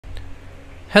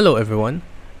Hello everyone!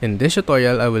 In this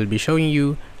tutorial, I will be showing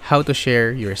you how to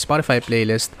share your Spotify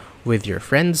playlist with your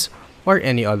friends or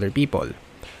any other people.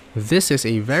 This is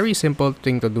a very simple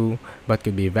thing to do but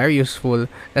could be very useful,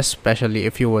 especially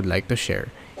if you would like to share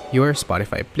your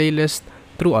Spotify playlist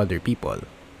through other people.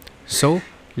 So,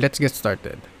 let's get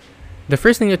started. The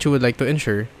first thing that you would like to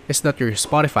ensure is that your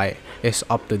Spotify is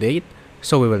up to date,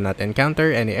 so we will not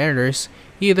encounter any errors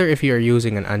either if you are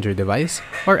using an Android device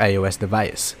or iOS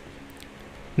device.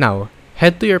 Now,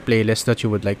 head to your playlist that you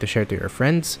would like to share to your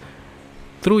friends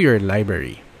through your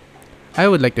library. I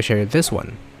would like to share this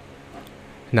one.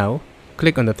 Now,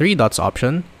 click on the three dots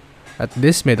option at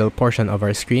this middle portion of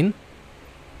our screen.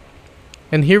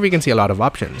 And here we can see a lot of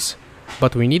options,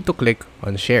 but we need to click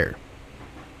on share.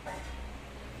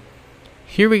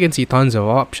 Here we can see tons of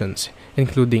options,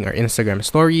 including our Instagram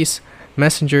stories,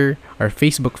 Messenger, our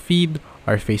Facebook feed,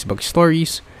 our Facebook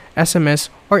stories, SMS,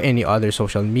 or any other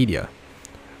social media.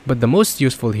 But the most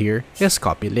useful here is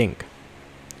copy link.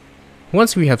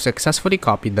 Once we have successfully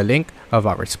copied the link of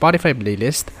our Spotify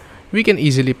playlist, we can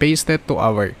easily paste it to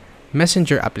our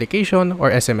Messenger application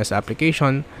or SMS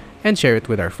application and share it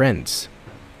with our friends.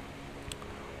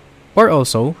 Or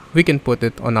also, we can put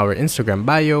it on our Instagram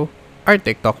bio, our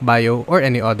TikTok bio, or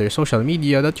any other social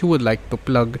media that you would like to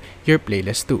plug your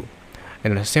playlist to.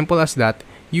 And as simple as that,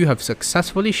 you have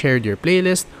successfully shared your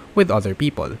playlist with other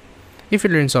people. If you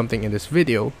learned something in this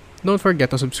video, don't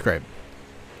forget to subscribe.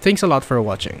 Thanks a lot for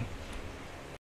watching.